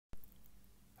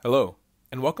Hello,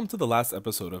 and welcome to the last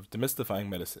episode of Demystifying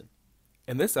Medicine.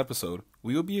 In this episode,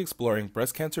 we will be exploring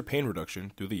breast cancer pain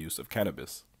reduction through the use of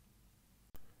cannabis.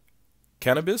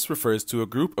 Cannabis refers to a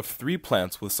group of 3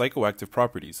 plants with psychoactive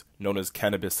properties known as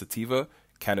Cannabis sativa,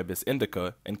 Cannabis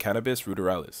indica, and Cannabis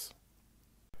ruderalis.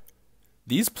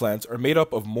 These plants are made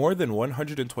up of more than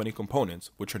 120 components,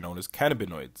 which are known as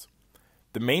cannabinoids.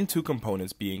 The main 2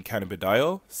 components being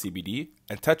cannabidiol, CBD,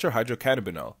 and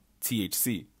tetrahydrocannabinol,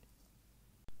 THC.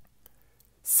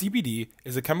 CBD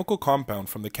is a chemical compound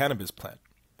from the cannabis plant.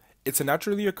 It's a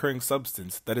naturally occurring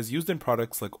substance that is used in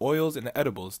products like oils and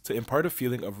edibles to impart a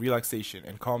feeling of relaxation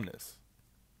and calmness.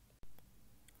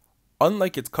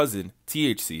 Unlike its cousin,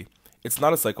 THC, it's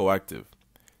not a psychoactive.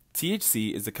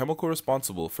 THC is the chemical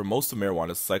responsible for most of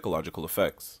marijuana's psychological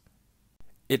effects.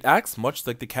 It acts much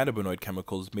like the cannabinoid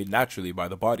chemicals made naturally by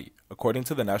the body, according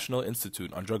to the National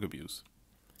Institute on Drug Abuse.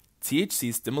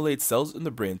 THC stimulates cells in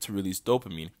the brain to release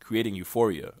dopamine, creating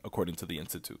euphoria, according to the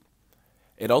Institute.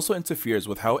 It also interferes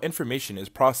with how information is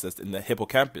processed in the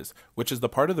hippocampus, which is the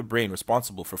part of the brain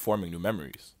responsible for forming new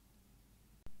memories.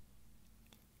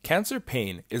 Cancer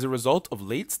pain is a result of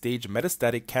late-stage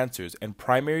metastatic cancers and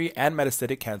primary and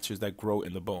metastatic cancers that grow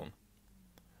in the bone.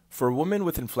 For a woman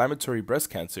with inflammatory breast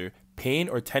cancer, pain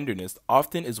or tenderness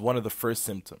often is one of the first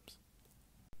symptoms.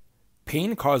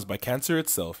 Pain caused by cancer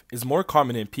itself is more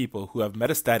common in people who have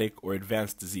metastatic or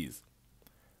advanced disease.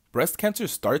 Breast cancer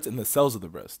starts in the cells of the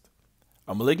breast.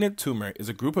 A malignant tumor is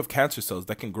a group of cancer cells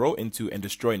that can grow into and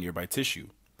destroy nearby tissue.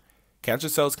 Cancer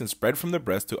cells can spread from the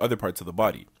breast to other parts of the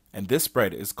body, and this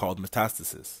spread is called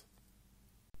metastasis.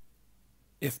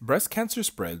 If breast cancer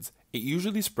spreads, it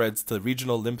usually spreads to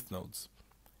regional lymph nodes.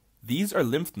 These are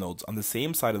lymph nodes on the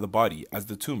same side of the body as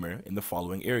the tumor in the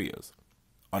following areas: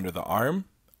 under the arm,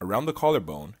 around the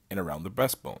collarbone, and around the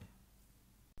breastbone.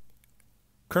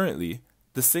 Currently,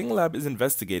 the Singh lab is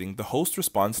investigating the host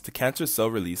response to cancer cell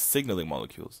release signaling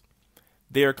molecules.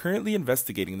 They are currently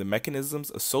investigating the mechanisms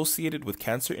associated with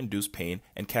cancer-induced pain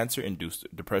and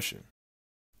cancer-induced depression.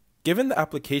 Given the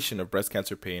application of breast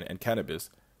cancer pain and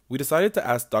cannabis, we decided to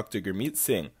ask Dr. Gurmit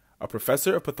Singh, a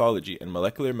professor of pathology and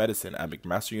molecular medicine at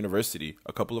McMaster University,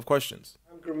 a couple of questions.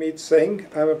 I'm Gurmit Singh.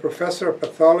 I'm a professor of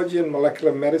pathology and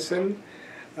molecular medicine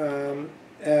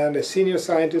and a senior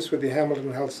scientist with the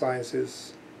Hamilton Health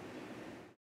Sciences.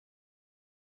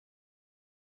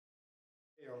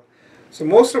 So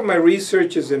most of my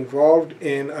research is involved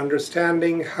in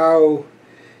understanding how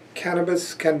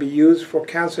cannabis can be used for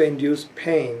cancer-induced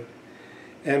pain.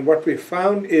 And what we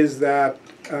found is that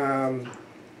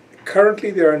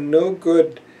currently there are no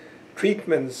good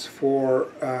treatments for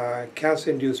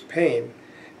cancer-induced pain.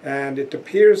 And it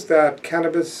appears that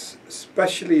cannabis,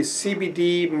 especially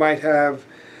CBD, might have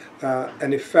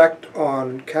an effect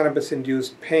on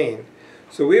cannabis-induced pain.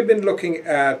 So we've been looking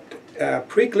at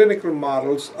preclinical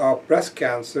models of breast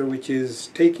cancer, which is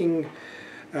taking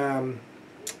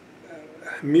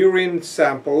murine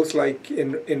samples, like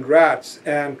in rats,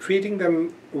 and treating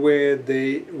them with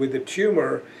the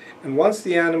tumor. And once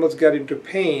the animals get into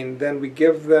pain, then we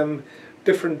give them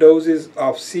different doses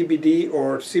of CBD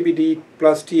or CBD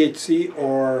plus THC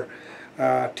or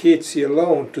THC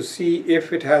alone to see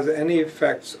if it has any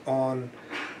effects on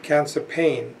cancer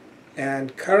pain.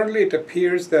 And currently it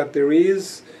appears that there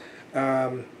is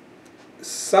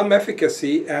some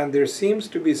efficacy, and there seems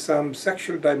to be some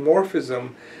sexual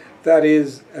dimorphism, that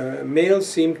is, males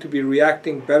seem to be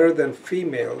reacting better than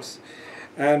females.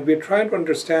 And we're trying to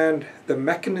understand the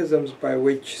mechanisms by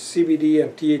which CBD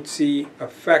and THC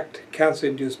affect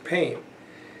cancer-induced pain.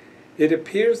 It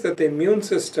appears that the immune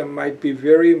system might be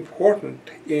very important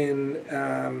in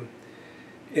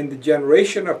the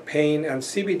generation of pain, and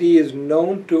CBD is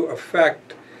known to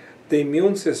affect the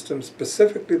immune system,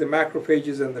 specifically the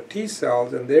macrophages and the T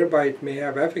cells, and thereby it may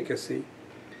have efficacy.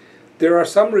 There are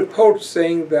some reports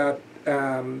saying that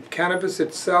cannabis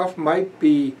itself might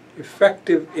be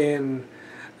effective in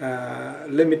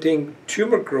limiting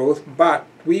tumor growth, but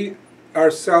we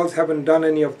ourselves haven't done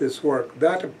any of this work.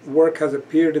 That work has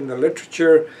appeared in the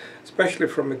literature, especially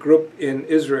from a group in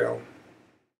Israel.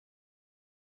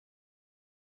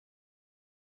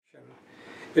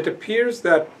 It appears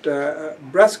that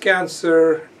breast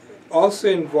cancer also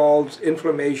involves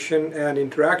inflammation and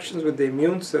interactions with the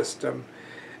immune system.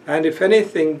 And if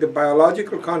anything, the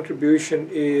biological contribution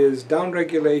is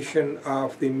downregulation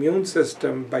of the immune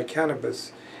system by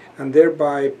cannabis, and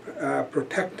thereby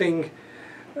protecting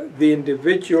the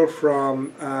individual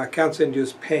from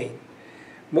cancer-induced pain.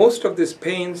 Most of this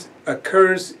pain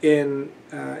occurs in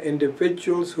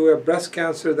individuals who have breast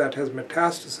cancer that has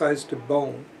metastasized to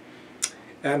bone.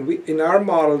 And in our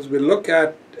models, we look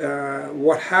at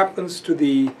what happens to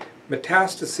the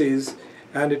metastases,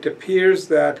 and it appears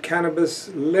that cannabis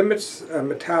limits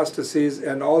metastases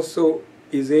and also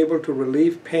is able to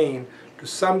relieve pain to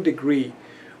some degree.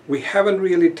 We haven't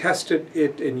really tested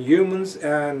it in humans,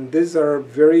 and these are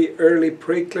very early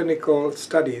preclinical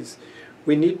studies.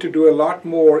 We need to do a lot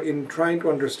more in trying to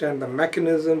understand the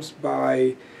mechanisms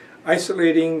by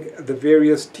isolating the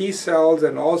various T cells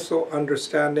and also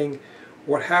understanding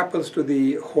what happens to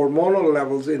the hormonal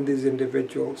levels in these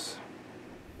individuals.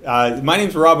 My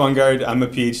name's Rob Ungard. I'm a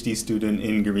Ph.D. student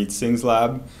in Gurmit Singh's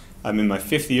lab. I'm in my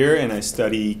 5th year and I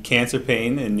study cancer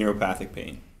pain and neuropathic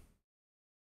pain.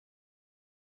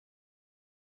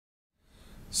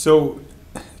 So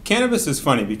cannabis is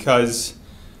funny because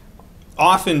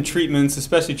often treatments,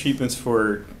 especially treatments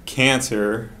for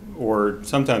cancer or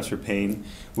sometimes for pain,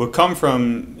 will come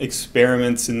from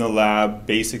experiments in the lab,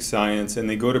 basic science, and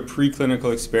they go to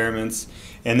preclinical experiments,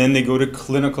 and then they go to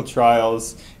clinical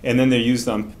trials, and then they're used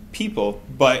on people.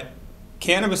 But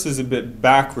cannabis is a bit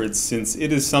backwards, since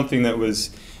it is something that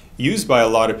was used by a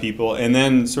lot of people and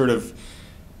then sort of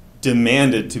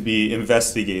demanded to be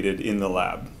investigated in the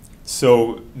lab.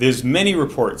 So there's many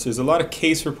reports. There's a lot of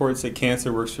case reports that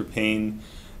cancer works for pain.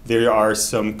 There are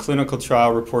some clinical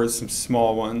trial reports, some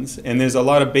small ones, and there's a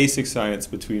lot of basic science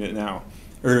between it now,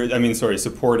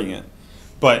 supporting it.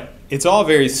 But it's all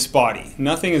very spotty.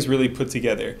 Nothing is really put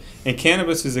together. And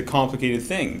cannabis is a complicated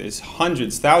thing. There's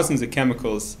hundreds, thousands of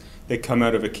chemicals that come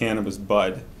out of a cannabis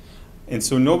bud. And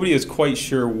so nobody is quite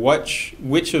sure which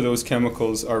of those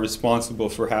chemicals are responsible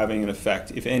for having an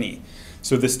effect, if any.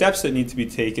 So the steps that need to be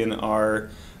taken are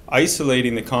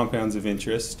isolating the compounds of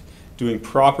interest, doing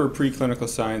proper preclinical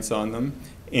science on them,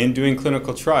 and doing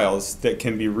clinical trials that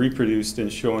can be reproduced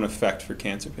and show an effect for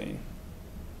cancer pain.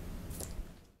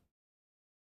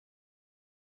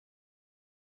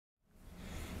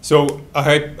 So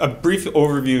a brief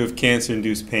overview of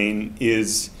cancer-induced pain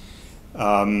is,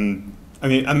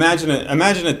 imagine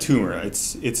a tumor.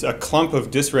 It's a clump of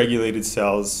dysregulated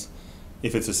cells,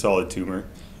 if it's a solid tumor,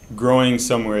 growing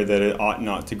somewhere that it ought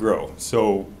not to grow.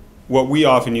 So what we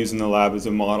often use in the lab as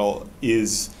a model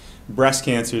is breast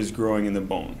cancer is growing in the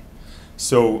bone.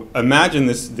 So imagine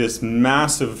this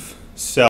massive cell